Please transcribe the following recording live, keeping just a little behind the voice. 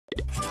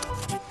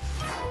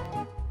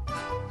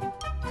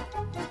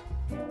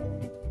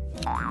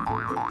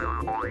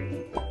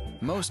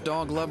Most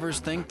dog lovers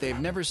think they've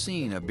never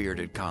seen a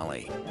bearded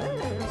collie.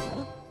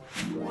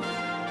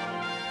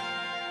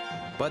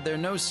 But they're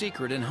no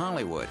secret in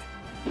Hollywood.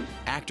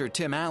 Actor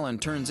Tim Allen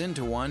turns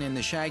into one in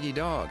The Shaggy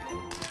Dog.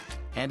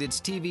 And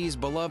it's TV's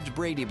beloved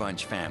Brady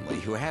Bunch family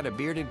who had a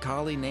bearded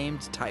collie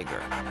named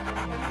Tiger.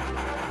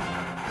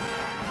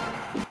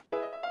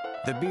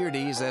 The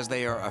beardies, as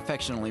they are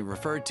affectionately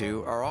referred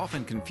to, are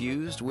often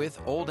confused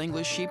with Old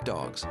English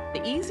sheepdogs.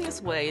 The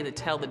easiest way to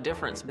tell the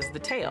difference is the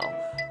tail.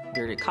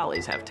 Bearded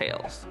collies have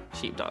tails,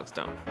 sheepdogs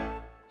don't.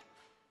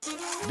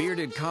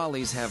 Bearded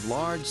collies have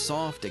large,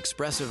 soft,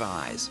 expressive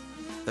eyes.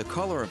 The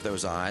color of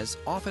those eyes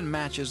often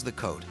matches the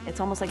coat. It's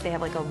almost like they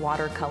have like a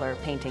watercolor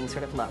painting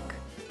sort of look.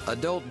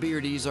 Adult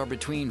beardies are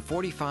between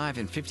 45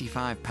 and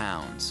 55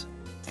 pounds,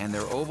 and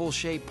their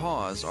oval-shaped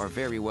paws are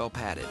very well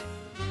padded.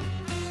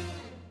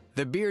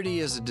 The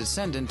beardie is a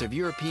descendant of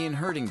European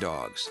herding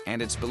dogs,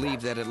 and it's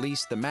believed that at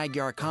least the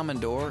Magyar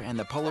Commandor and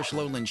the Polish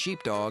lowland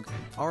sheepdog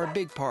are a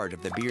big part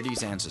of the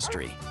beardie's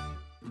ancestry.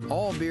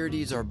 All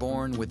beardies are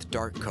born with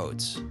dark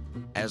coats.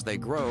 As they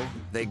grow,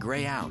 they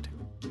gray out.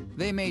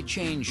 They may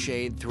change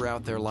shade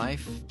throughout their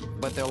life,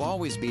 but they'll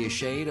always be a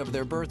shade of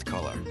their birth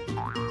color.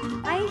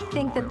 I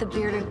think that the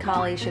bearded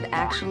collie should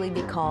actually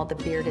be called the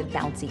bearded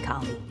bouncy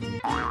collie.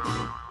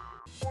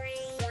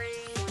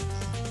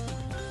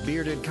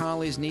 Bearded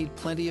collies need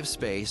plenty of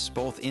space,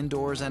 both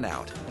indoors and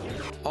out.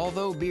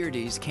 Although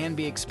beardies can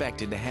be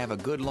expected to have a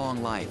good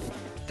long life,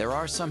 there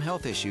are some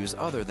health issues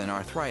other than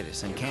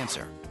arthritis and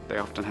cancer. They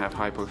often have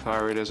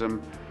hypothyroidism,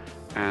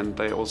 and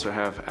they also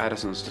have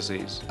Addison's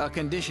disease. A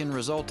condition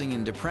resulting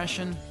in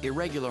depression,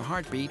 irregular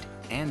heartbeat,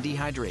 and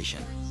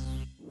dehydration.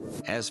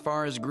 As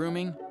far as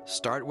grooming,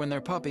 start when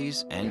they're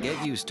puppies and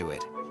get used to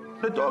it.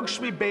 The dog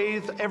should be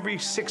bathed every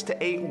 6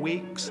 to 8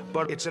 weeks,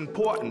 but it's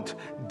important,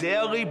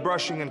 daily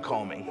brushing and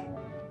combing.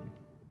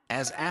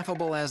 As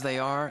affable as they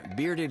are,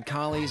 bearded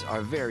collies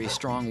are very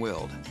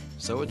strong-willed,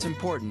 so it's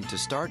important to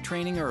start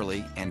training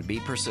early and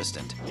be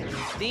persistent.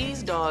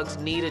 These dogs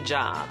need a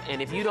job,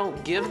 and if you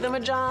don't give them a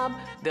job,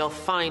 they'll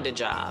find a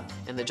job.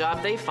 And the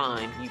job they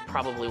find, you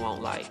probably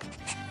won't like.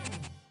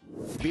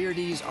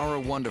 Beardies are a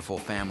wonderful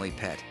family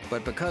pet,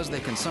 but because they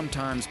can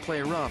sometimes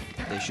play rough,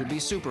 they should be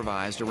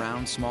supervised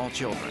around small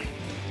children.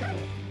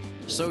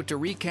 So to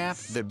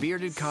recap, the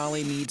bearded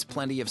collie needs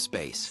plenty of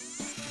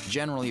space.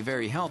 Generally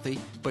very healthy,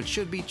 but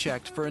should be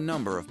checked for a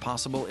number of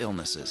possible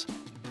illnesses.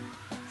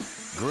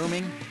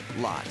 Grooming?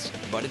 Lots,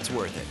 but it's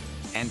worth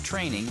it. And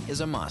training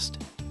is a must.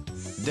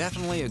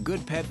 Definitely a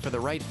good pet for the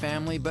right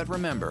family, but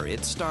remember,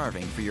 it's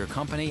starving for your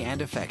company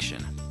and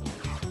affection.